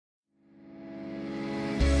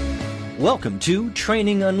Welcome to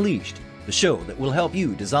Training Unleashed, the show that will help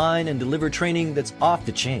you design and deliver training that's off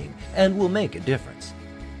the chain and will make a difference.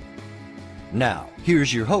 Now,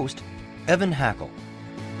 here's your host, Evan Hackle.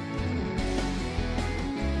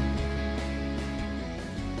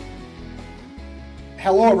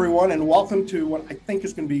 Hello, everyone, and welcome to what I think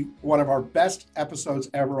is going to be one of our best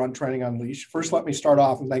episodes ever on Training Unleashed. First, let me start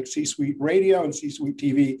off and thank C-Suite Radio and C-Suite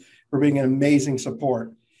TV for being an amazing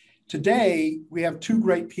support. Today, we have two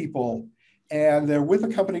great people, and they're with a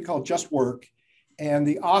company called Just Work, and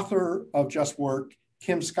the author of Just Work,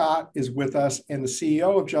 Kim Scott, is with us, and the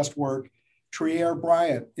CEO of Just Work,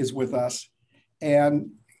 Bryant, is with us.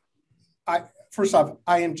 And first off,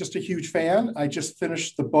 I am just a huge fan. I just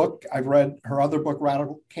finished the book. I've read her other book,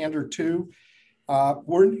 Radical Candor, too.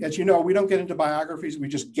 As you know, we don't get into biographies. We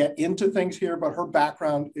just get into things here, but her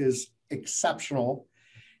background is exceptional.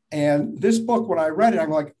 And this book, when I read it, I'm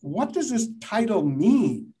like, what does this title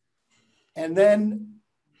mean? And then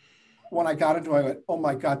when I got into it, I went, oh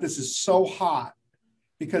my God, this is so hot,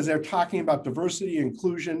 because they're talking about diversity,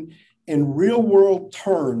 inclusion in real world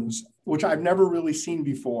terms, which I've never really seen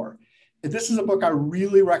before. This is a book I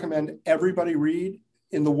really recommend everybody read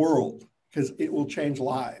in the world, because it will change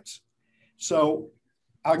lives. So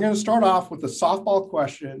I'm going to start off with a softball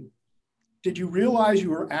question. Did you realize you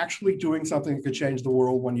were actually doing something that could change the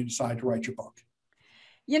world when you decided to write your book?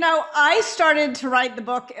 You know, I started to write the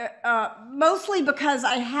book mostly because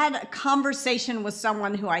I had a conversation with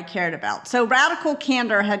someone who I cared about. So Radical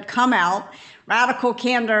Candor had come out. Radical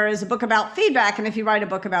Candor is a book about feedback. And if you write a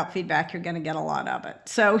book about feedback, you're going to get a lot of it.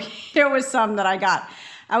 So here was some that I got.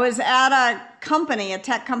 I was at a company, a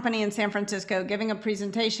tech company in San Francisco, giving a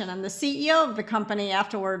presentation. And the CEO of the company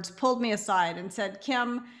afterwards pulled me aside and said,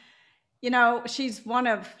 Kim, you know, she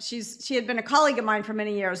had been a colleague of mine for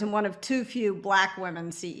many years and one of too few Black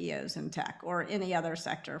women CEOs in tech or any other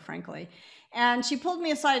sector, frankly. And she pulled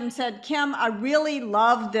me aside and said, Kim, I really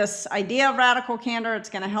love this idea of Radical Candor.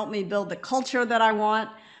 It's going to help me build the culture that I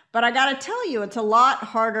want. But I got to tell you, it's a lot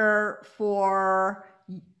harder for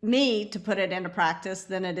me to put it into practice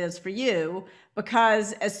than it is for you,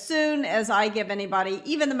 because as soon as I give anybody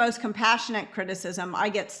even the most compassionate criticism, I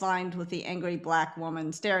get slimed with the angry Black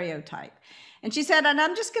woman stereotype. And she said, and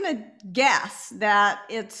I'm just going to guess that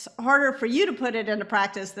it's harder for you to put it into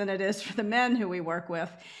practice than it is for the men who we work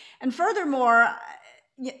with. And furthermore,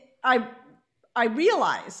 I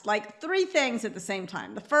realized like three things at the same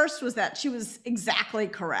time. The first was that she was exactly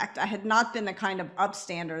correct. I had not been the kind of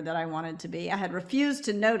upstander that I wanted to be. I had refused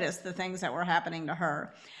to notice the things that were happening to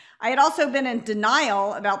her. I had also been in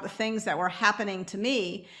denial about the things that were happening to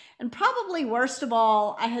me. And probably worst of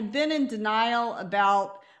all, I had been in denial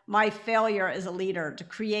about my failure as a leader to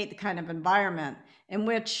create the kind of environment in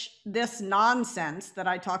which this nonsense that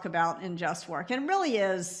I talk about in Just Work, and it really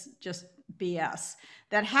is just BS,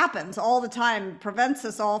 that happens all the time, prevents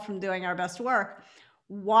us all from doing our best work,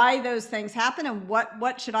 why those things happen, and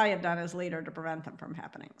what should I have done as leader to prevent them from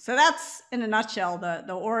happening. So that's, in a nutshell,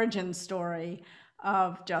 the origin story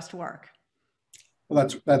of Just Work. Well,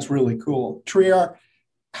 that's really cool. Trier,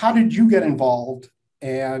 how did you get involved,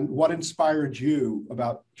 and what inspired you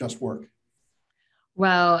about Just Work?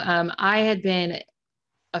 Well, I had been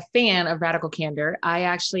a fan of Radical Candor.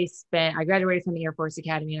 I graduated from the Air Force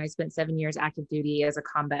Academy, and I spent 7 years active duty as a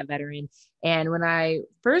combat veteran. And when I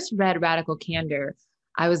first read Radical Candor,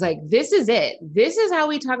 I was like, this is it. This is how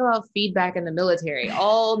we talk about feedback in the military.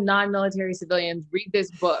 All non-military civilians read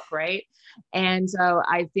this book, right? And so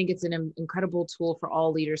I think it's an incredible tool for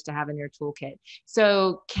all leaders to have in their toolkit.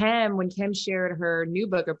 So when Kim shared her new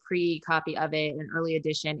book, a pre-copy of it, an early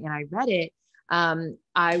edition, and I read it,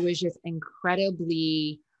 I was just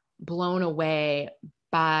incredibly blown away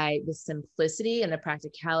by the simplicity and the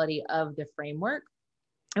practicality of the framework.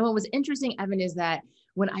 And what was interesting, Evan, is that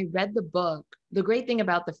when I read the book, the great thing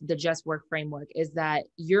about the Just Work framework is that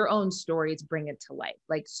your own stories bring it to life.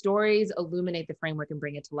 Like, stories illuminate the framework and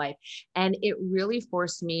bring it to life. And it really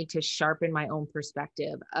forced me to sharpen my own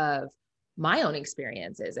perspective of my own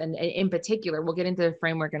experiences. And in particular, we'll get into the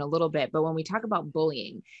framework in a little bit, but when we talk about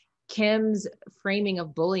bullying, Kim's framing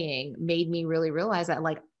of bullying made me really realize that,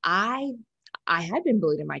 like, I had been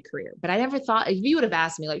bullied in my career, but I never thought, if you would have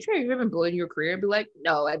asked me, like, Trey, have you ever been bullied in your career? I'd be like,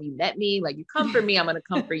 no. Have you met me? Like, you come for me, I'm going to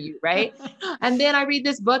come for you. Right. And then I read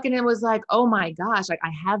this book and it was like, oh my gosh, like,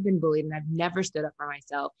 I have been bullied and I've never stood up for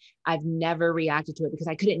myself. I've never reacted to it because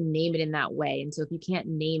I couldn't name it in that way. And so if you can't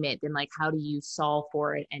name it, then like, how do you solve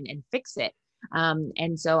for it and fix it?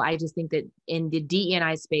 And so I just think that in the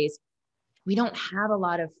DE&I space, we don't have a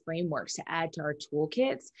lot of frameworks to add to our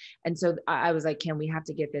toolkits. And so I was like, Kim, we have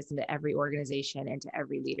to get this into every organization and to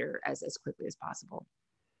every leader as quickly as possible.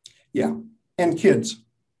 Yeah. And kids.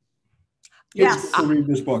 Yes. Kids to read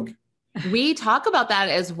this book. We talk about that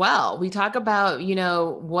as well. We talk about,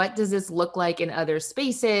 what does this look like in other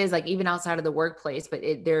spaces, like even outside of the workplace, but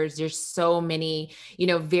there's just so many,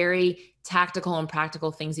 very tactical and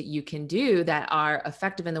practical things that you can do that are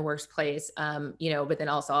effective in the workplace, but then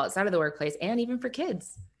also outside of the workplace and even for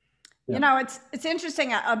kids. Yeah. It's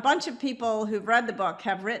interesting. A bunch of people who've read the book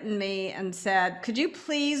have written me and said, could you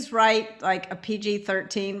please write like a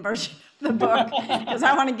PG-13 version of the book? Because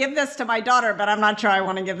I want to give this to my daughter, but I'm not sure I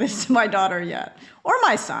want to give this to my daughter yet, or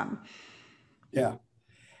my son. Yeah.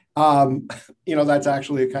 That's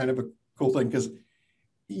actually a kind of a cool thing, because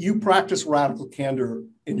you practice radical candor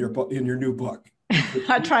in your book, in your new book.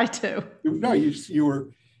 I try to. No, you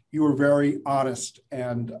were very honest,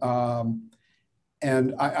 and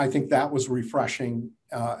I think that was refreshing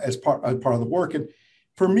as part of the work. And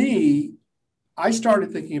for me, I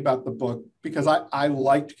started thinking about the book because I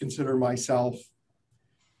like to consider myself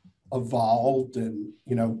evolved and,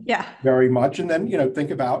 very much. And then,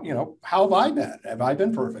 think about, how have I been? Have I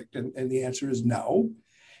been perfect? And the answer is no.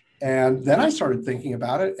 And then I started thinking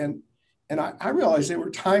about it. And I realized there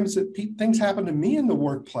were times that things happened to me in the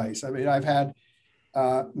workplace. I mean, I've had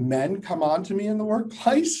men come on to me in the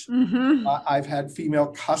workplace. Mm-hmm. I've had female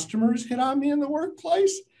customers hit on me in the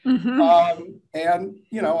workplace. Mm-hmm. And,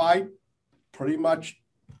 I pretty much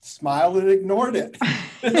smiled and ignored it.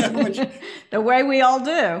 The way we all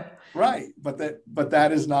do. Right. But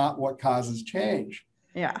that is not what causes change.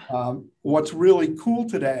 Yeah. What's really cool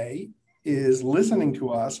today is listening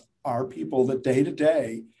to us are people that day to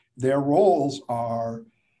day, their roles are,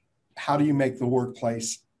 how do you make the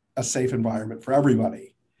workplace a safe environment for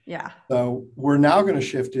everybody? Yeah. So we're now going to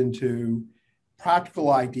shift into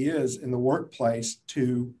practical ideas in the workplace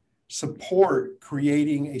to support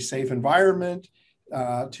creating a safe environment,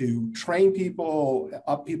 to train people,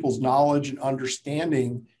 up people's knowledge and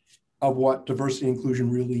understanding of what diversity and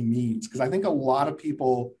inclusion really means. Because I think a lot of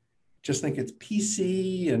people just think it's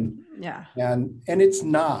PC and it's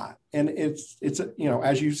not. And it's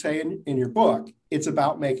as you say in your book, it's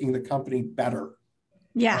about making the company better.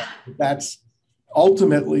 Yeah. That's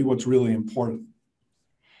ultimately what's really important.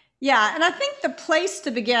 Yeah. And I think the place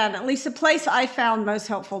to begin, at least the place I found most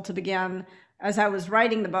helpful to begin as I was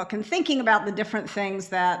writing the book and thinking about the different things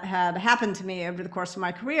that had happened to me over the course of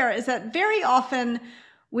my career, is that very often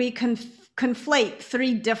we conflate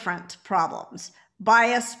three different problems: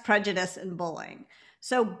 bias, prejudice, and bullying.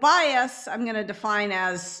 So bias, I'm going to define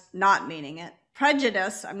as not meaning it.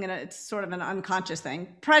 Prejudice, it's sort of an unconscious thing.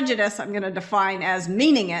 Prejudice, I'm going to define as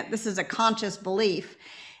meaning it. This is a conscious belief.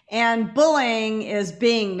 And bullying is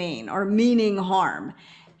being mean or meaning harm.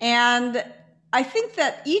 And I think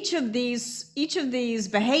that each of these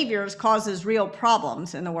behaviors causes real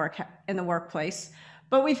problems in the workplace,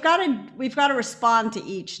 but we've got to respond to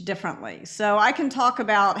each differently. So I can talk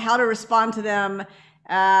about how to respond to them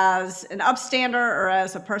as an upstander or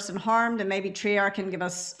as a person harmed, and maybe Trier can give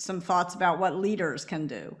us some thoughts about what leaders can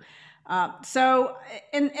do. So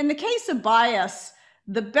in the case of bias,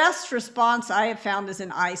 the best response I have found is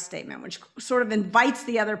an I statement, which sort of invites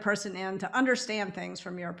the other person in to understand things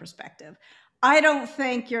from your perspective. I don't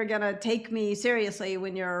think you're going to take me seriously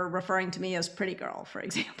when you're referring to me as pretty girl, for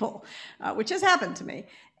example, which has happened to me.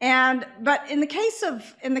 But in the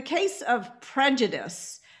case of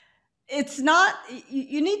prejudice, it's not,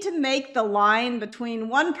 you need to make the line between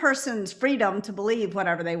one person's freedom to believe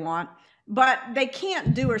whatever they want, but they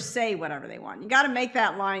can't do or say whatever they want. You got to make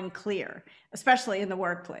that line clear, especially in the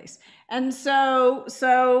workplace. And so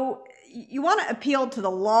you want to appeal to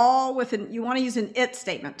the law you want to use an it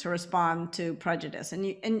statement to respond to prejudice. And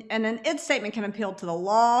an it statement can appeal to the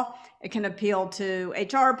law, it can appeal to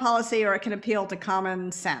HR policy, or it can appeal to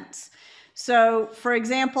common sense. So, for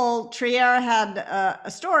example, Trier had a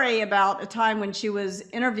story about a time when she was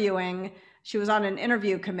interviewing. She was on an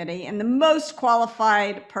interview committee, and the most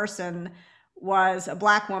qualified person was a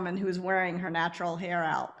Black woman who was wearing her natural hair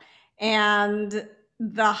out. And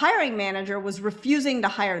the hiring manager was refusing to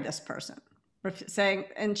hire this person,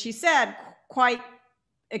 and she said quite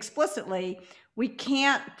explicitly, we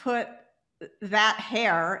can't put that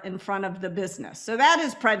hair in front of the business. So that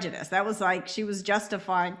is prejudice. That was like, she was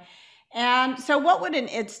justifying. And so what would an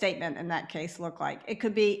it statement in that case look like? It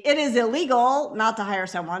could be, it is illegal not to hire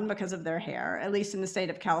someone because of their hair. At least in the state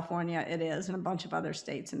of California, it is, and a bunch of other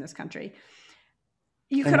states in this country.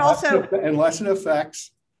 You could also... Unless it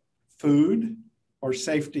affects food or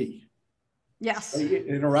safety. Yes.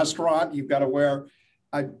 In a restaurant, you've got to wear,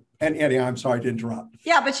 And Annie, I'm sorry to interrupt.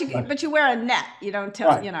 Yeah, but you wear a net. You don't tell,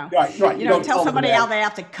 Right, right. you don't tell somebody them how they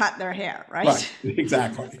have to cut their hair, right? Right,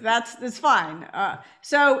 exactly. That's fine.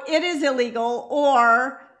 So it is illegal,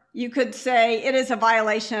 or you could say it is a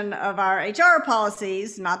violation of our HR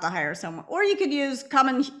policies not to hire someone, or you could use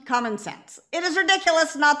common sense. It is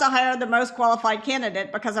ridiculous not to hire the most qualified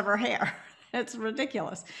candidate because of her hair. It's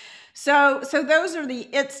ridiculous. So those are the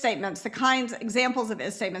it statements, the examples of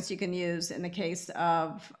it statements you can use in the case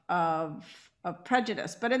of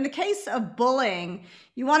prejudice. But in the case of bullying,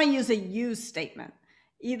 you want to use a you statement,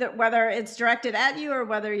 either whether it's directed at you or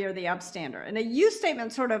whether you're the upstander. And a you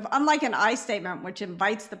statement, sort of unlike an I statement, which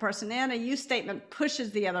invites the person in, a you statement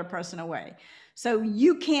pushes the other person away. So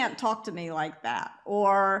you can't talk to me like that,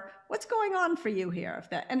 or what's going on for you here?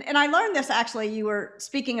 And I learned this, actually, you were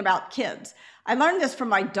speaking about kids. I learned this from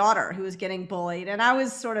my daughter who was getting bullied, and I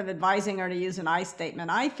was sort of advising her to use an I statement.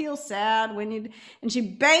 I feel sad and she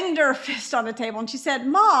banged her fist on the table and she said,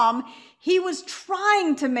 "Mom, he was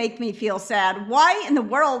trying to make me feel sad. Why in the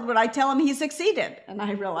world would I tell him he succeeded?" And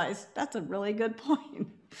I realized that's a really good point.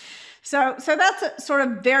 So that's a sort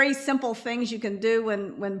of very simple things you can do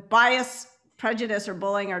when bias, prejudice, or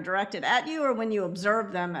bullying are directed at you, or when you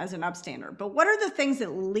observe them as an upstander. But what are the things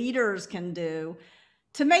that leaders can do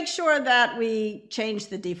to make sure that we change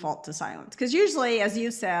the default to silence? Because usually, as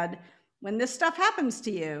you said, when this stuff happens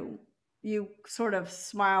to you, you sort of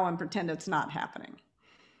smile and pretend it's not happening.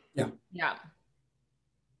 Yeah. Yeah.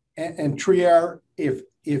 And Trier, if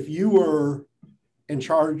you were in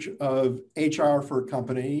charge of HR for a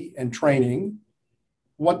company and training,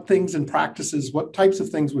 what things and practices, what types of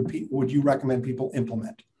things would you recommend people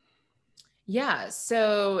implement? Yeah.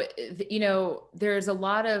 So, there's a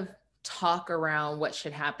lot of talk around what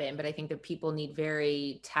should happen, but I think that people need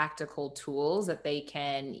very tactical tools that they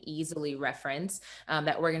can easily reference,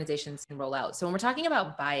 that organizations can roll out. So when we're talking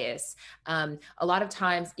about bias, a lot of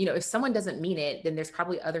times, if someone doesn't mean it, then there's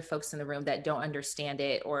probably other folks in the room that don't understand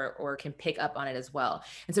it or can pick up on it as well.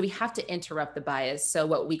 And so we have to interrupt the bias. So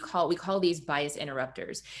what we call these bias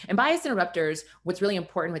interrupters. And bias interrupters, what's really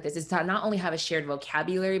important with this is to not only have a shared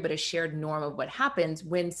vocabulary, but a shared norm of what happens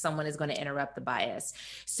when someone is going to interrupt the bias.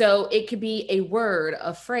 So it could be a word,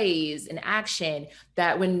 a phrase, an action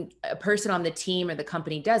that when a person on the team or the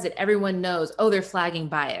company does it, everyone knows, oh, they're flagging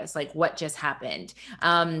bias, like what just happened.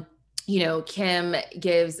 Kim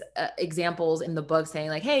gives examples in the book saying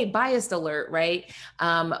like, hey, biased alert, right?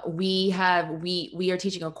 We are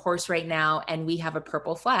teaching a course right now and we have a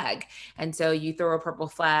purple flag. And so you throw a purple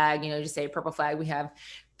flag, just say purple flag. We have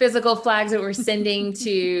physical flags that we're sending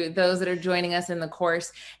to those that are joining us in the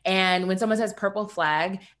course. And when someone says purple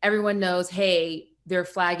flag, everyone knows, hey, they're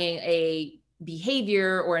flagging a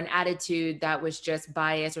behavior or an attitude that was just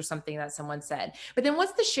bias or something that someone said. But then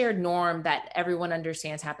what's the shared norm that everyone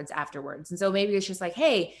understands happens afterwards? And so maybe it's just like,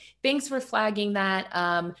 hey, thanks for flagging that.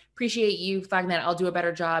 Appreciate you flagging that. I'll do a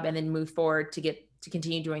better job, and then move forward to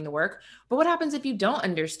continue doing the work. But what happens if you don't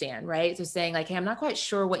understand, right? So saying like, hey, I'm not quite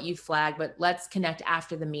sure what you flagged, but let's connect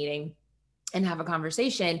after the meeting and have a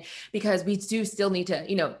conversation, because we do still need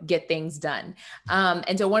to, get things done.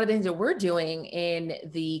 And so one of the things that we're doing in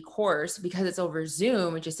the course, because it's over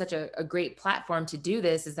Zoom, which is such a great platform to do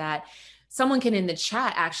this, is that someone can in the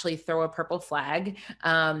chat actually throw a purple flag,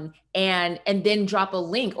 and then drop a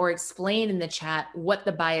link or explain in the chat what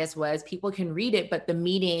the bias was. People can read it, but the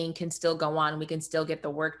meeting can still go on. We can still get the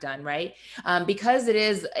work done, right? Because it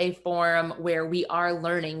is a forum where we are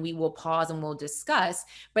learning, we will pause and we'll discuss.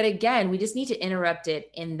 But again, we just need to interrupt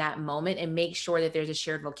it in that moment and make sure that there's a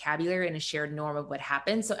shared vocabulary and a shared norm of what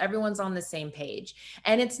happens, so everyone's on the same page.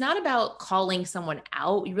 And it's not about calling someone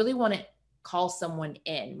out. We really want to call someone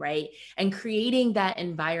in, right? And creating that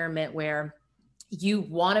environment where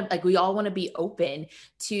we all want to be open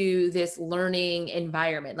to this learning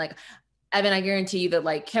environment. Like, Evan, I guarantee you that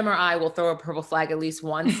like Kim or I will throw a purple flag at least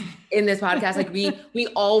once in this podcast. Like we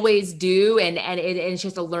always do. And it's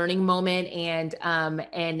just a learning moment. And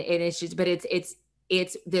it's just, but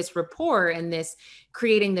it's this rapport and this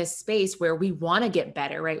creating this space where we want to get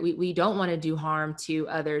better, right? We don't want to do harm to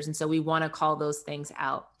others. And so we want to call those things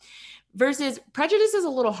out. Versus prejudice is a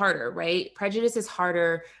little harder, right? Prejudice is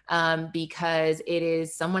harder because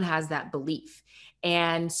someone has that belief.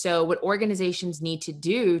 And so what organizations need to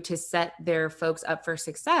do to set their folks up for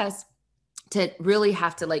success, to really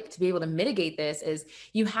have to to be able to mitigate this, is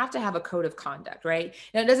you have to have a code of conduct, right?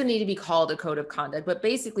 Now, it doesn't need to be called a code of conduct, but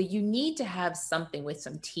basically you need to have something with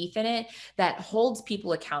some teeth in it that holds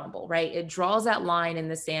people accountable, right? It draws that line in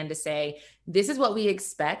the sand to say, this is what we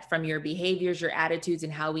expect from your behaviors, your attitudes,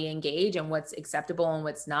 and how we engage, and what's acceptable and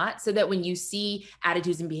what's not. So that when you see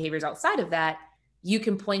attitudes and behaviors outside of that, you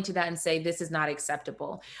can point to that and say, this is not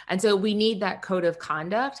acceptable. And so we need that code of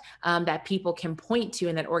conduct that people can point to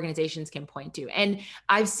and that organizations can point to. And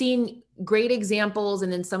I've seen great examples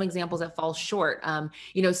and then some examples that fall short.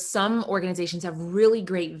 Some organizations have really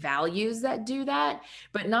great values that do that,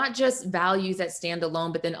 but not just values that stand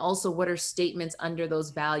alone, but then also what are statements under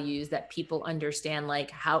those values that people understand,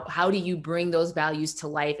 like how do you bring those values to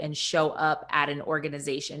life and show up at an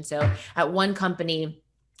organization? So at one company,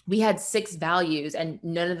 we had 6 values and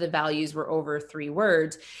none of the values were over 3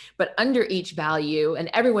 words, but under each value, and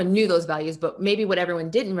everyone knew those values, but maybe what everyone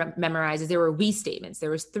didn't memorize is there were we statements. There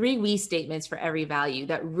was 3 we statements for every value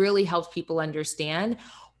that really helped people understand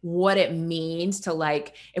what it means to,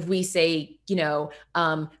 like, if we say,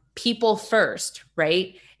 people first,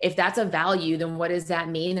 right? If that's a value, then what does that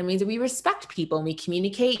mean? That means that we respect people and we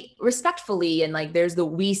communicate respectfully. And like, there's the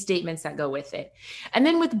we statements that go with it. And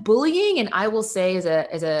then with bullying, and I will say as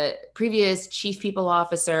a previous chief people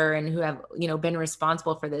officer and who have, been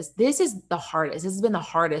responsible for this is the hardest. This has been the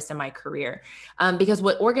hardest in my career because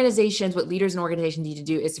what leaders and organizations need to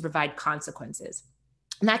do is to provide consequences.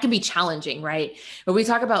 And that can be challenging, right? But we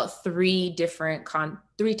talk about 3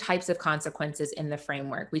 types of consequences in the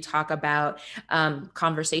framework. We talk about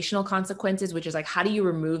conversational consequences, which is like, how do you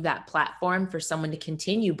remove that platform for someone to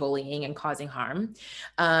continue bullying and causing harm?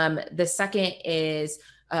 The second is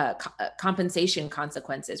compensation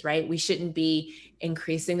consequences, right? We shouldn't be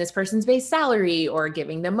increasing this person's base salary or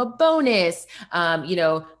giving them a bonus.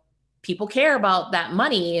 People care about that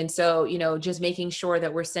money. And so, just making sure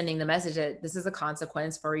that we're sending the message that this is a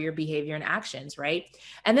consequence for your behavior and actions, right?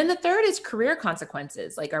 And then the third is career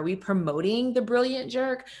consequences. Like, are we promoting the brilliant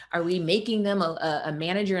jerk? Are we making them a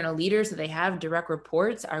manager and a leader so they have direct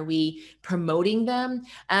reports? Are we promoting them?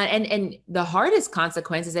 And the hardest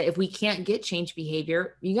consequence is that if we can't get change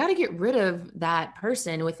behavior, you got to get rid of that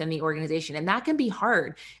person within the organization. And that can be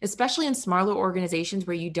hard, especially in smaller organizations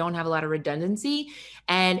where you don't have a lot of redundancy.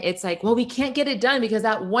 And it's like, well, we can't get it done because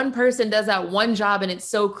that one person does that one job and it's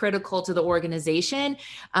so critical to the organization.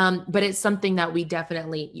 But it's something that we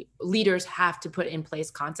definitely, leaders have to put in place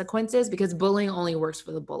consequences because bullying only works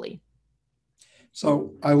for the bully.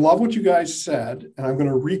 So I love what you guys said, and I'm going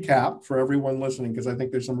to recap for everyone listening because I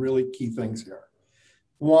think there's some really key things here.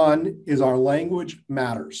 One is our language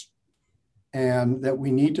matters, and that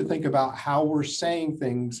we need to think about how we're saying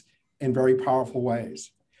things in very powerful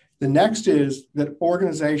ways. The next is that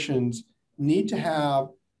organizations need to have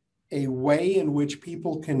a way in which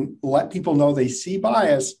people can let people know they see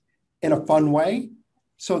bias in a fun way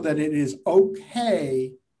so that it is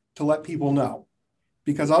okay to let people know.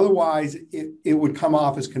 Because otherwise it would come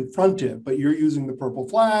off as confrontive, but you're using the purple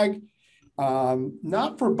flag,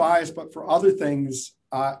 not for bias, but for other things.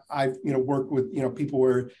 I've worked with people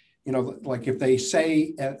where, like if they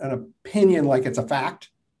say an opinion like it's a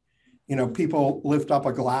fact, people lift up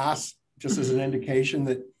a glass just as an indication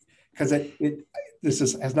that, because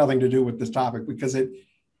this has nothing to do with this topic, because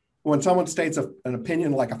when someone states an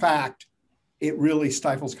opinion like a fact, it really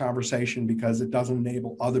stifles conversation because it doesn't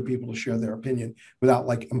enable other people to share their opinion without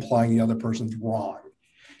like implying the other person's wrong.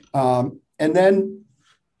 And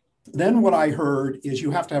then what I heard is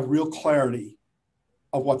you have to have real clarity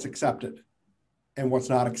of what's accepted and what's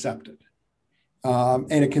not accepted.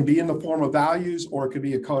 And it can be in the form of values, or it could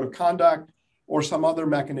be a code of conduct or some other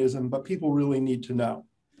mechanism, but people really need to know.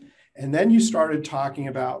 And then you started talking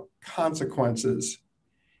about consequences.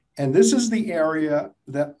 And this is the area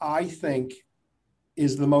that I think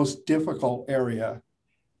is the most difficult area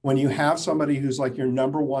when you have somebody who's like your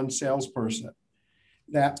number one salesperson,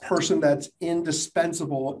 that person that's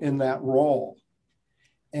indispensable in that role.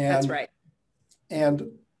 And, that's right. And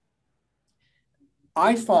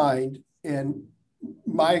I find in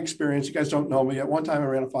my experience, you guys don't know me, at one time I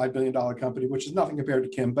ran a $5 billion company, which is nothing compared to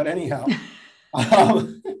Kim, but anyhow,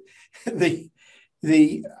 I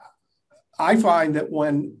find that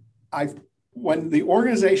when the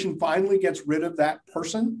organization finally gets rid of that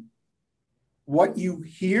person, what you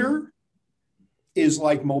hear is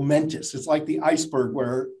like momentous. It's like the iceberg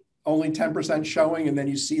where only 10% showing and then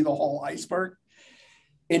you see the whole iceberg.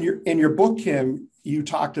 In your book, Kim, you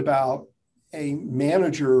talked about a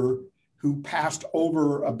manager who passed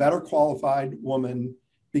over a better qualified woman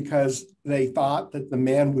because they thought that the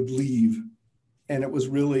man would leave. And it was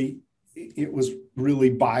really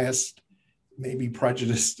biased, maybe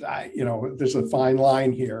prejudiced. There's a fine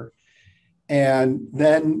line here. And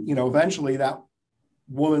then, eventually that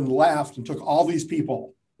woman left and took all these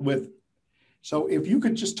people with. So if you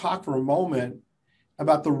could just talk for a moment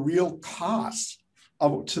about the real costs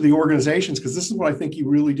to the organizations, because this is what I think you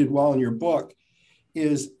really did well in your book,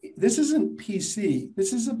 is this isn't PC.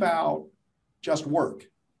 This is about just work.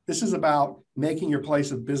 This is about making your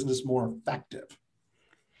place of business more effective.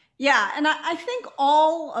 Yeah, and I think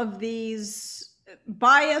all of these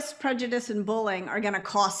bias, prejudice, and bullying are going to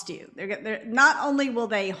cost you. They're not only will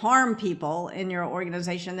they harm people in your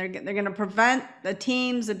organization, they're going to prevent the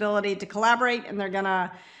team's ability to collaborate, and they're going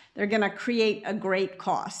to create a great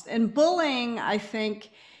cost. And bullying, I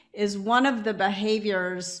think, is one of the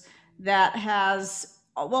behaviors that has,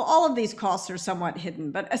 well, all of these costs are somewhat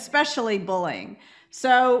hidden, but especially bullying.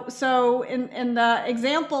 So in the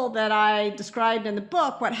example that I described in the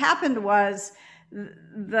book, what happened was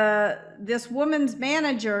this woman's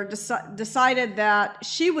manager decided that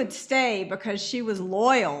she would stay because she was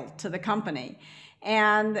loyal to the company.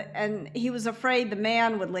 And he was afraid the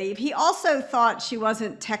man would leave. He also thought she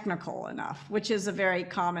wasn't technical enough, which is a very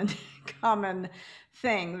common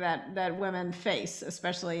thing that women face,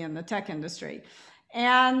 especially in the tech industry.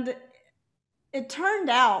 And it turned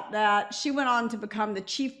out that she went on to become the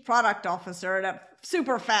chief product officer at a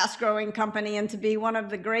super fast growing company and to be one of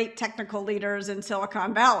the great technical leaders in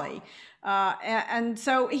Silicon Valley. And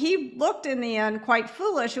so he looked in the end quite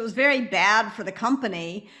foolish. It was very bad for the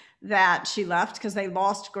company that she left because they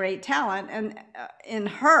lost great talent and in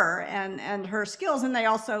her and her skills. And they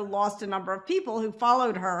also lost a number of people who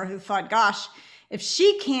followed her, who thought, gosh, if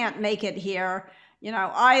she can't make it here,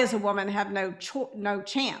 I as a woman have no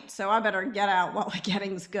chance. So I better get out while the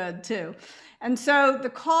getting's good too. And so the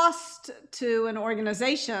cost to an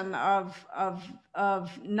organization of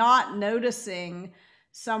not noticing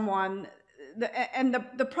someone, and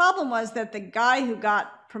the problem was that the guy who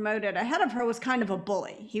got promoted ahead of her was kind of a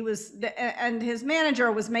bully. And his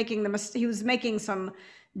manager was making some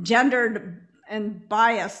gendered and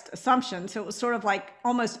biased assumptions. So it was sort of like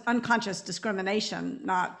almost unconscious discrimination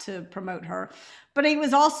not to promote her. But he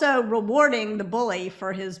was also rewarding the bully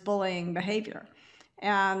for his bullying behavior.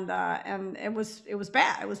 And it was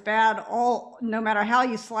bad. It was bad no matter how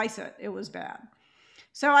you slice it, it was bad.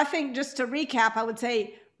 So I think just to recap, I would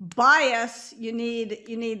say bias, you need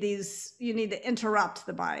to interrupt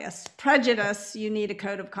the bias. Prejudice, you need a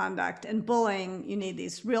code of conduct. And bullying, you need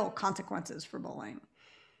these real consequences for bullying.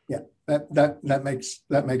 Yeah,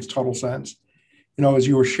 that makes total sense. As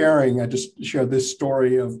you were sharing, I just shared this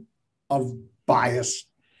story of bias,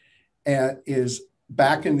 and is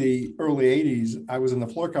back in the early 80s, I was in the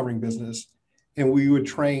floor covering business, and we would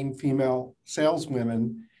train female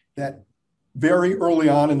saleswomen that very early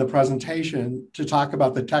on in the presentation to talk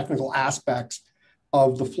about the technical aspects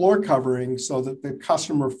of the floor covering so that the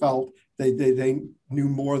customer felt they knew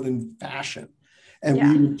more than fashion. And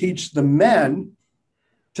we would teach the men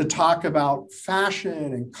to talk about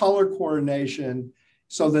fashion and color coordination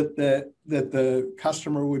so that the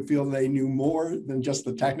customer would feel they knew more than just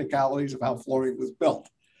the technicalities of how flooring was built.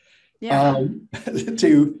 To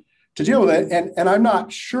deal with it. And I'm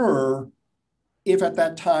not sure if at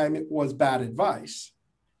that time it was bad advice,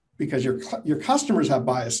 because your customers have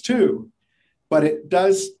bias too, but it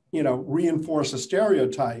does, reinforce a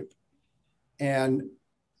stereotype. And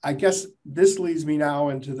I guess this leads me now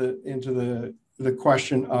into the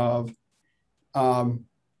question of,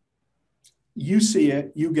 you see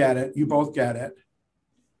it, you get it, you both get it.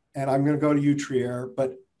 And I'm going to go to you, Trier,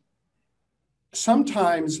 but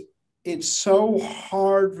sometimes it's so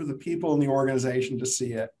hard for the people in the organization to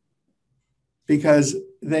see it because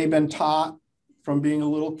they've been taught from being a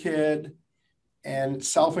little kid and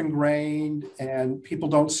self-ingrained, and people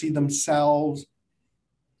don't see themselves.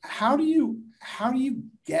 How do you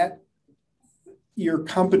get your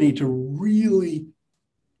company to really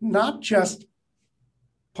not just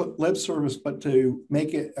put lip service, but to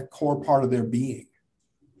make it a core part of their being?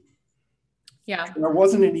 Yeah. That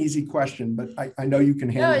wasn't an easy question, but I know you can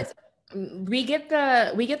handle it. We get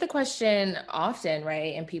the question often,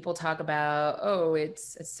 right? And people talk about, oh,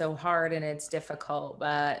 it's so hard and it's difficult.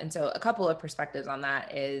 And so a couple of perspectives on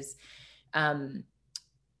that is,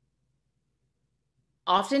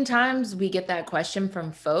 oftentimes we get that question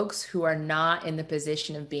from folks who are not in the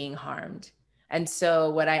position of being harmed. And so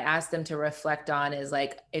what I ask them to reflect on is,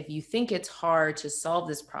 like, if you think it's hard to solve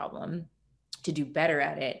this problem, to do better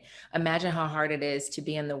at it, imagine how hard it is to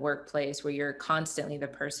be in the workplace where you're constantly the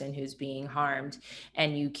person who's being harmed,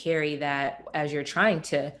 and you carry that as you're trying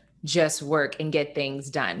to just work and get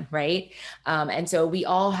things done, right? And so we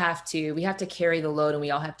have to carry the load, and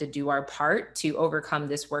we all have to do our part to overcome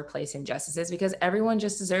this workplace injustices, because everyone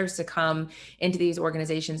just deserves to come into these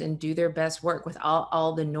organizations and do their best work with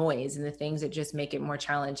all the noise and the things that just make it more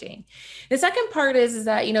challenging. The second part is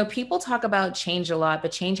that, people talk about change a lot,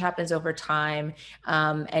 but change happens over time.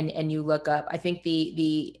 And you look up, I think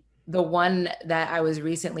the one that I was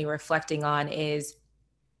recently reflecting on is,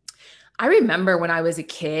 I remember when I was a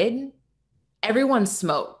kid, everyone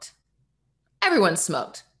smoked. Everyone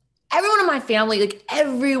smoked. Everyone in my family, like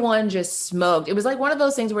everyone just smoked. It was like one of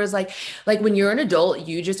those things where it's like when you're an adult,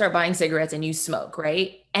 you just start buying cigarettes and you smoke,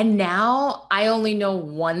 right? And now I only know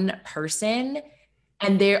one person,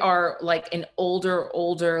 and they are like an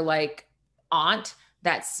older like aunt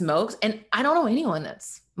that smokes. And I don't know anyone that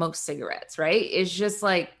smokes cigarettes, right? It's just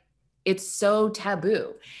like, it's so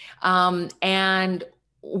taboo. And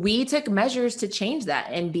we took measures to change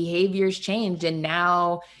that, and behaviors changed. And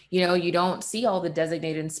now, you don't see all the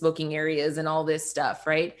designated smoking areas and all this stuff,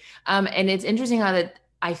 right? And it's interesting how that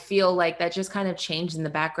I feel like that just kind of changed in the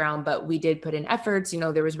background, but we did put in efforts,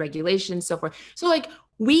 there was regulation, so forth. So like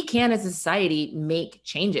we can as a society make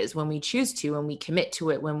changes when we choose to, and we commit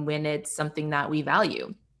to it when it's something that we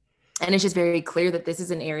value. And it's just very clear that this is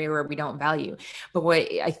an area where we don't value. But what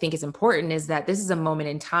I think is important is that this is a moment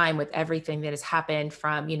in time with everything that has happened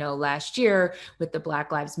from, last year with the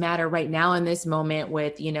Black Lives Matter, right now in this moment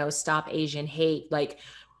with, Stop Asian Hate, like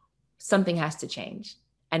something has to change.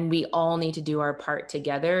 And we all need to do our part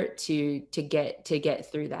together to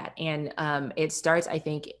get through that. And it starts, I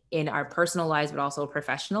think, in our personal lives, but also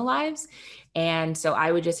professional lives. And so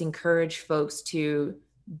I would just encourage folks to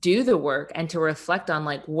do the work and to reflect on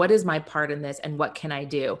like, what is my part in this and what can I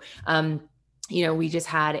do? We just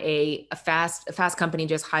had a Fast Company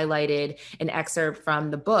just highlighted an excerpt from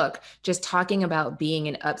the book, just talking about being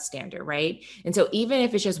an upstander, right? And so even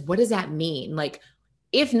if it's just, what does that mean? Like,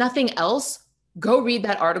 if nothing else, go read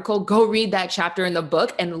that article, go read that chapter in the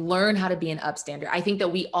book and learn how to be an upstander. I think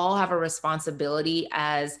that we all have a responsibility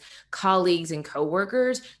as colleagues and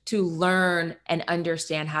coworkers to learn and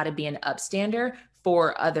understand how to be an upstander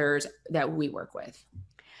for others that we work with.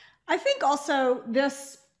 I think also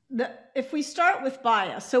if we start with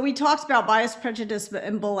bias, so we talked about bias, prejudice,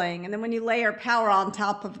 and bullying, and then when you layer power on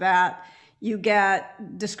top of that, you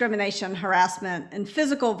get discrimination, harassment, and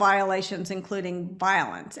physical violations, including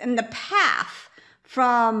violence. And the path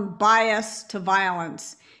from bias to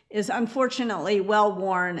violence is unfortunately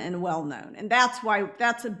well-worn and well-known. And that's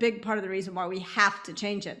a big part of the reason why we have to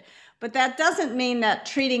change it. But that doesn't mean that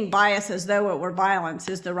treating bias as though it were violence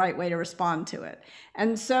is the right way to respond to it.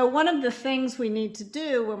 And so one of the things we need to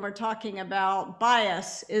do when we're talking about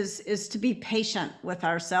bias is to be patient with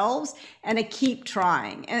ourselves and to keep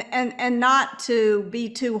trying and not to be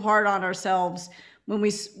too hard on ourselves when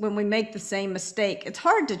we make the same mistake. It's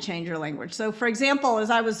hard to change your language. So for example, as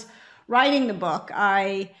I was writing the book,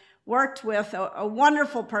 I worked with a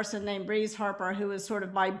wonderful person named Breeze Harper, who was sort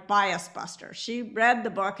of my bias buster. She read the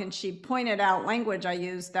book and she pointed out language I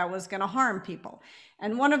used that was going to harm people.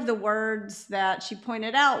 And one of the words that she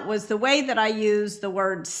pointed out was the way that I use the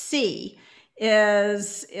word see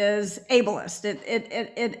is ableist.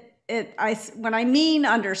 When I mean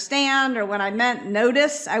understand, or when I meant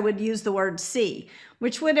notice, I would use the word see,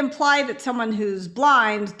 which would imply that someone who's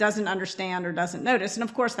blind doesn't understand or doesn't notice. And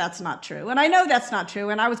of course, that's not true. And I know that's not true.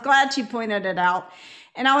 And I was glad she pointed it out.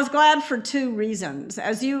 And I was glad for two reasons.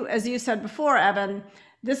 As you said before, Evan,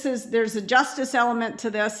 there's a justice element to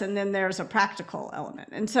this, and then there's a practical element.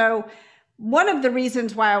 And so one of the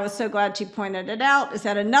reasons why I was so glad she pointed it out is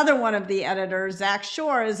that another one of the editors, Zach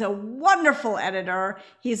Shore, is a wonderful editor.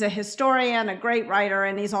 He's a historian, a great writer,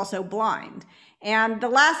 and he's also blind. And the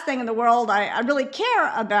last thing in the world I really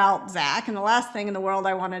care about Zach, and the last thing in the world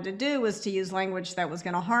I wanted to do was to use language that was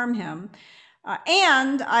going to harm him.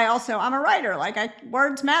 And I'm a writer,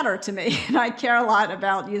 words matter to me, and I care a lot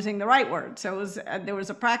about using the right word. So there was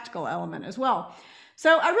a practical element as well.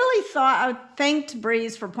 So I thanked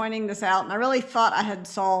Breeze for pointing this out, and I really thought I had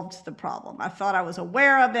solved the problem. I thought I was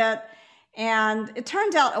aware of it, and it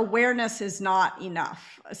turns out awareness is not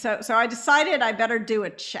enough. So I decided I better do a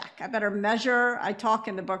check. I better measure. I talk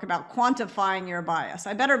in the book about quantifying your bias.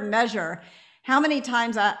 I better measure how many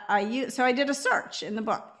times I use. So I did a search in the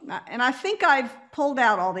book, and I think I've pulled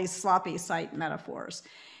out all these sloppy site metaphors.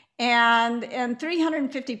 And in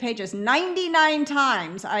 350 pages, 99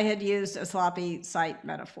 times I had used a sloppy site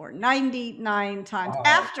metaphor, 99 times,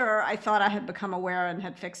 after I thought I had become aware and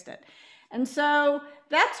had fixed it. And so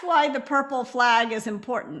that's why the purple flag is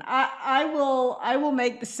important. I will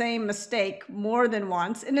make the same mistake more than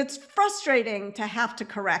once, and it's frustrating to have to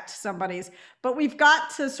correct somebody's, but we've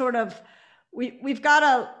got to sort of, we've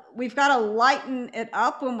got to lighten it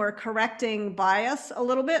up when we're correcting bias a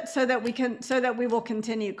little bit so that we will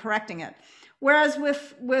continue correcting it. Whereas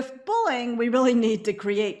with bullying, we really need to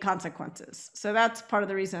create consequences. So that's part of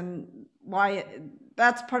the reason why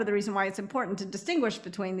it's important to distinguish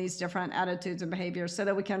between these different attitudes and behaviors so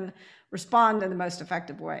that we can respond in the most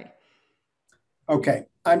effective way. Okay,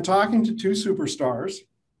 I'm talking to two superstars,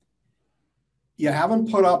 you haven't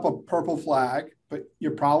put up a purple flag, but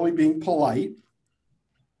you're probably being polite.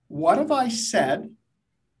 What have I said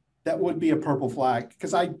that would be a purple flag?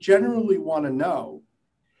 Because I generally want to know.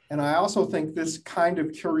 And I also think this kind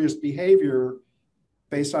of curious behavior,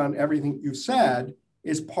 based on everything you've said,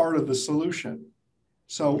 is part of the solution.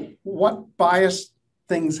 So what biased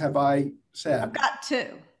things have I said? I've got two.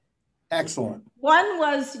 Excellent. One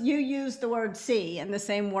was you used the word "see" in the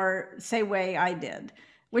same way I did,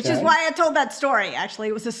 which is Okay. why I told that story. Actually,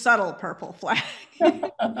 it was a subtle purple flag.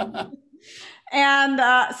 And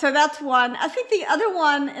so that's one. I think the other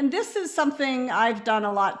one, and this is something I've done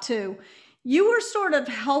a lot too, you were sort of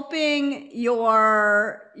helping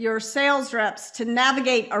your sales reps to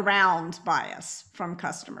navigate around bias from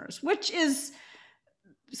customers, which is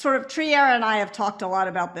sort of, Triera and I have talked a lot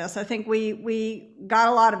about this. I think we got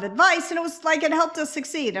a lot of advice, and it was like it helped us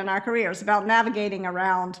succeed in our careers about navigating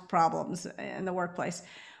around problems in the workplace.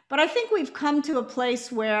 But I think we've come to a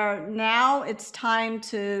place where now it's time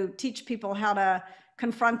to teach people how to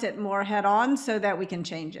confront it more head on so that we can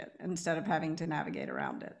change it instead of having to navigate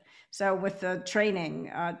around it. So with the training,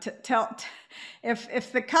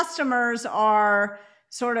 if the customers are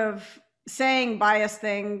sort of saying biased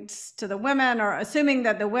things to the women, or assuming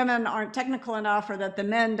that the women aren't technical enough, or that the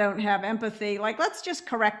men don't have empathy, like, let's just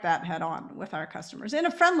correct that head on with our customers in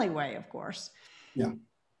a friendly way, of course. Yeah.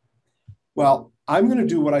 Well, I'm going to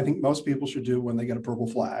do what I think most people should do when they get a purple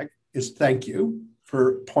flag, is thank you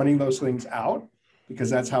for pointing those things out, because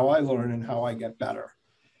that's how I learn and how I get better.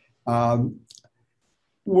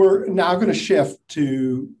 We're now going to shift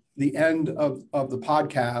to the end of the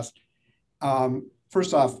podcast.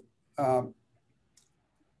 First off,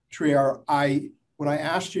 Trier, when I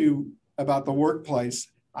asked you about the workplace,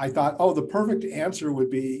 I thought, oh, the perfect answer would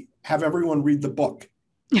be have everyone read the book.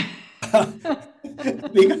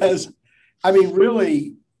 Because, I mean,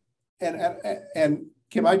 really, and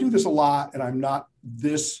Kim, I do this a lot, and I'm not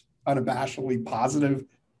this unabashedly positive.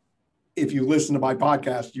 If you listen to my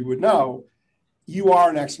podcast, you would know you are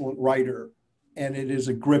an excellent writer, and it is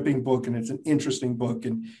a gripping book, and it's an interesting book,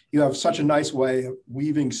 and you have such a nice way of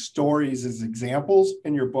weaving stories as examples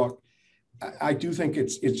in your book. I do think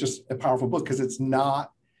it's just a powerful book, because it's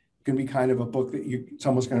not going to be kind of a book that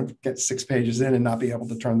someone's going to get 6 pages in and not be able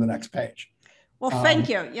to turn the next page. Well, thank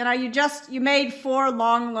you. You know, you made 4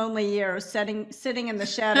 long, lonely years sitting in the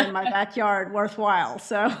shed in my backyard worthwhile.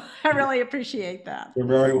 So I really appreciate that. You're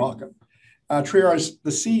very welcome. Trier, as the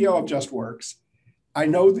CEO of Just Works, I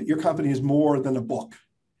know that your company is more than a book.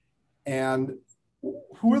 And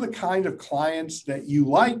who are the kind of clients that you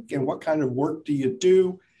like, and what kind of work do you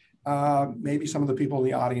do? Maybe some of the people in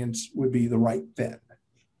the audience would be the right fit.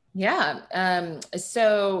 Yeah.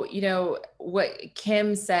 So, you know, what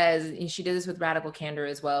Kim says, and she did this with Radical Candor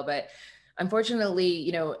as well, but unfortunately,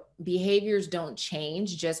 you know, behaviors don't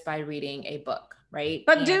change just by reading a book, right?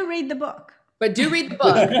 But do read the book. But do read the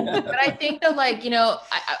book. But I think that, like, you know,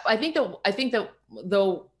 I think that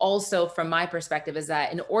though also from my perspective is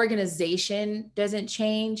that an organization doesn't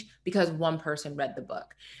change because one person read the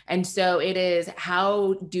book. And so it is,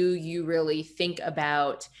 how do you really think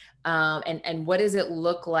about and what does it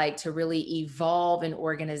look like to really evolve an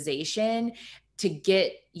organization to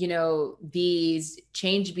get, you know, these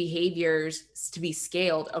change behaviors to be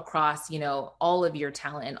scaled across, you know, all of your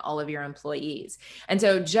talent and all of your employees. And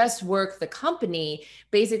so Just Work, the company,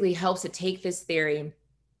 basically helps to take this theory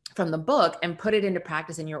from the book and put it into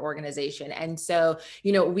practice in your organization. And so,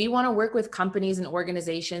 you know, we want to work with companies and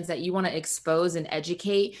organizations that you want to expose and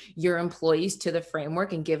educate your employees to the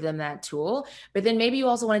framework and give them that tool. But then maybe you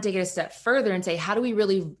also want to take it a step further and say, how do we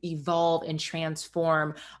really evolve and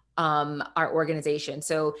transform our organization?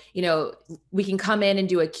 So, you know, we can come in and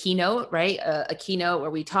do a keynote, right? A keynote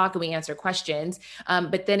where we talk and we answer questions.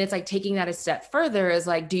 But then it's like taking that a step further is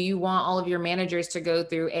like, do you want all of your managers to go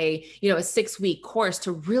through a 6-week course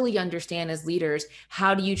to really understand as leaders,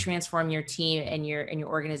 how do you transform your team and your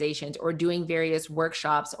organizations, or doing various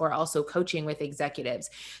workshops, or also coaching with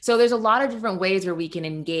executives? So there's a lot of different ways where we can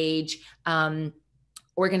engage,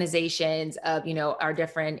 organizations of, you know, our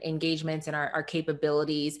different engagements and our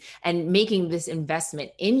capabilities, and making this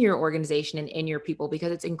investment in your organization and in your people,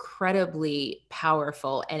 because it's incredibly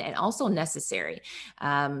powerful and also necessary.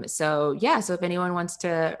 So if anyone wants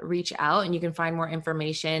to reach out, and you can find more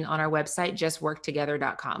information on our website,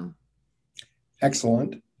 justworktogether.com.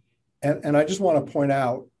 Excellent. And I just want to point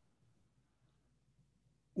out,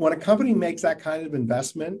 when a company makes that kind of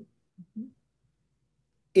investment,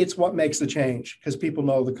 it's what makes the change, because people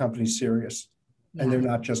know the company's serious and they're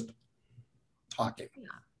not just talking.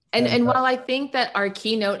 And while I think that our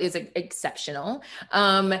keynote is exceptional,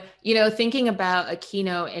 thinking about a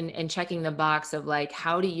keynote and checking the box of like,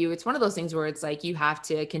 it's one of those things where it's like, you have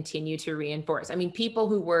to continue to reinforce. I mean, people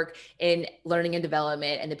who work in learning and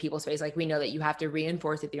development and the people space, like we know that you have to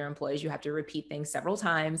reinforce with your employees, you have to repeat things several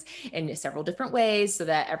times in several different ways so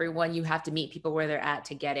that you have to meet people where they're at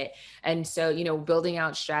to get it. And so, building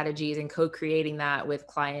out strategies and co-creating that with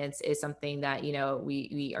clients is something that,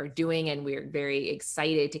 we are doing, and we're very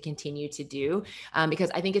excited to continue to do, because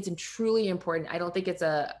I think it's truly important. I don't think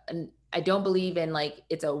I don't believe in like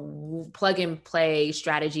it's a plug and play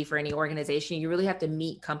strategy for any organization. You really have to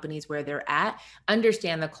meet companies where they're at,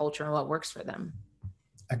 understand the culture and what works for them.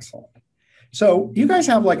 Excellent. So you guys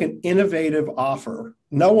have like an innovative offer.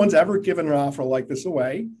 No one's ever given an offer like this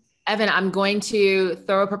away. Evan, I'm going to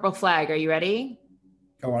throw a purple flag. Are you ready?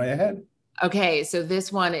 Go on ahead. Okay, so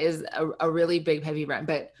this one is a really big heavy run,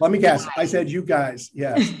 but let me guess. I said you guys.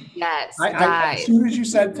 Yes. Yes. I, as soon as you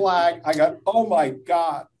said flag, I got, oh my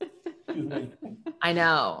God. I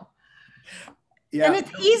know. Yeah. And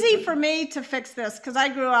it's easy for me to fix this because I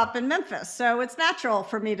grew up in Memphis. So it's natural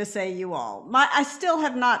for me to say you all. I still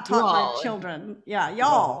have not taught my children. Yeah,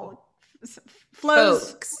 y'all.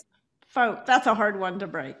 Flows. Folk. That's a hard one to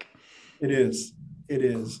break. It is. It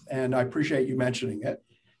is. And I appreciate you mentioning it,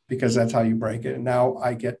 because that's how you break it. And now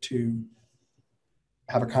I get to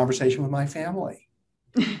have a conversation with my family.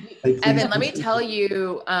 Evan, let me tell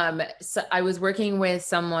you, so I was working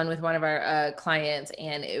with one of our clients,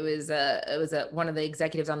 and it was one of the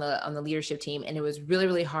executives on the leadership team. And it was really,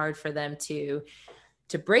 really hard for them to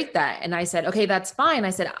break that. And I said, okay, that's fine. I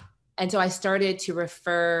said, and so I started to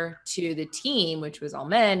refer to the team, which was all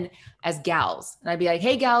men, as gals. And I'd be like,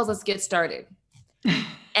 hey gals, let's get started.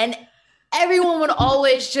 And everyone would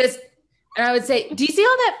always and I would say, do you see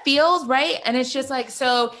how that feels? Right. And it's just like,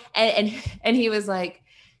 so, and he was like,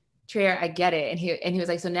 Trier, I get it. And he was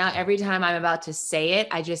like, so now every time I'm about to say it,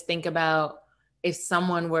 I just think about if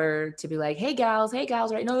someone were to be like, hey gals,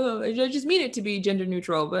 right? No, I just mean it to be gender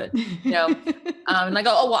neutral, but and I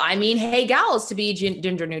go, oh, well, I mean, hey gals to be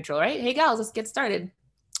gender neutral, right? Hey gals, let's get started.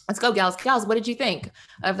 Let's go, gals. Gals, what did you think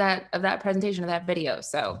of that presentation, of that video?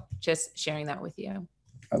 So just sharing that with you.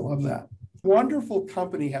 I love that. Wonderful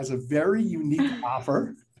company has a very unique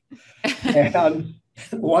offer, and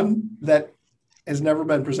one that has never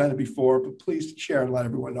been presented before, but please share and let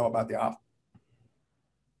everyone know about the offer.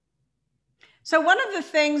 So one of the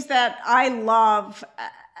things that I love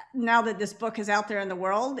now that this book is out there in the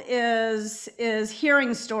world is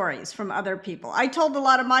hearing stories from other people. I told a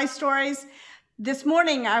lot of my stories. This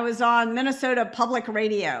morning, I was on Minnesota Public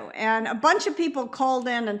Radio, and a bunch of people called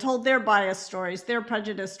in and told their bias stories, their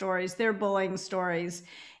prejudice stories, their bullying stories.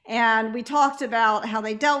 And we talked about how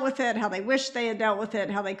they dealt with it, how they wish they had dealt with it,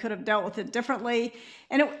 how they could have dealt with it differently.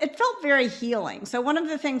 And it felt very healing. So one of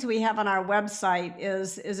the things we have on our website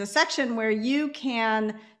is a section where you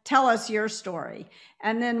can tell us your story.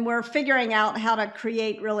 And then we're figuring out how to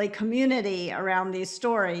create really community around these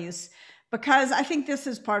stories, because I think this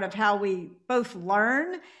is part of how we both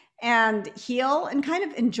learn and heal and kind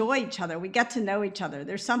of enjoy each other. We get to know each other.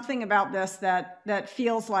 There's something about this that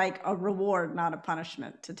feels like a reward, not a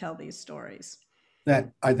punishment, to tell these stories.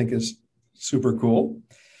 That I think is super cool.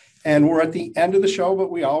 And we're at the end of the show, but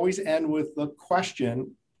we always end with the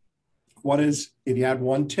question, if you had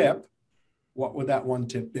one tip, what would that one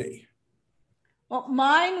tip be? Well,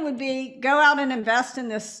 mine would be go out and invest in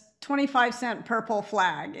this 25-cent purple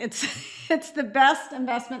flag. It's the best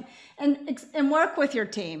investment, and work with your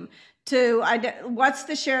team to what's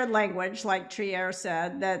the shared language, like Trier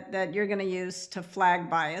said, that you're going to use to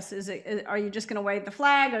flag bias. Are you just going to wave the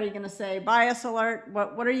flag? Are you going to say bias alert?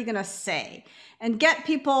 What are you going to say? And get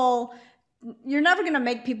people. You're never going to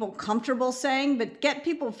make people comfortable saying, but get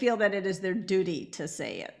people feel that it is their duty to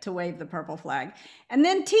say it, to wave the purple flag. And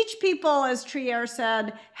then teach people, as Trier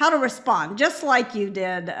said, how to respond, just like you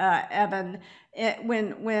did, Evan,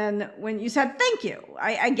 when you said, thank you,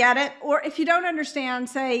 I get it. Or if you don't understand,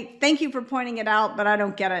 say, thank you for pointing it out, but I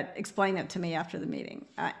don't get it. Explain it to me after the meeting.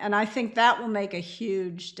 And I think that will make a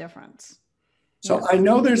huge difference. So I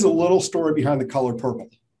know there's a little story behind the color purple.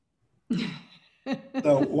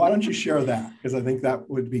 So why don't you share that? Because I think that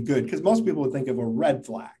would be good. Because most people would think of a red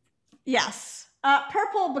flag. Yes.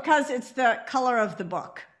 Purple, because it's the color of the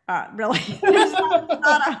book, really.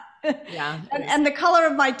 Yeah. And the color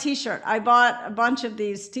of my t-shirt. I bought a bunch of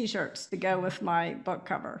these t-shirts to go with my book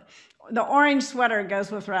cover. The orange sweater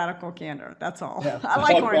goes with Radical Candor. That's all. Yeah. I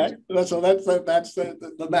like orange. So that's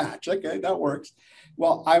the match. Okay, that works.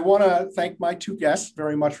 Well, I want to thank my two guests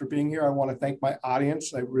very much for being here. I want to thank my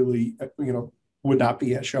audience. I really, would not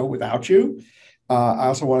be a show without you. I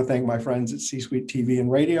also want to thank my friends at C-Suite TV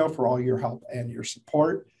and Radio for all your help and your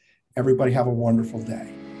support. Everybody have a wonderful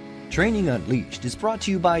day. Training Unleashed is brought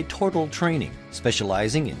to you by Tortal Training,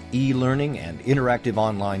 specializing in e-learning and interactive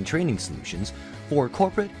online training solutions for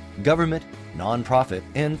corporate, government, nonprofit,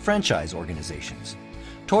 and franchise organizations.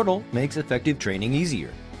 Tortal makes effective training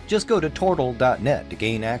easier. Just go to tortal.net to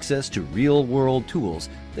gain access to real-world tools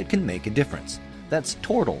that can make a difference. That's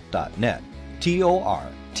tortal.net,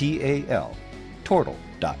 Tortal,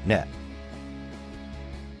 tortal.net.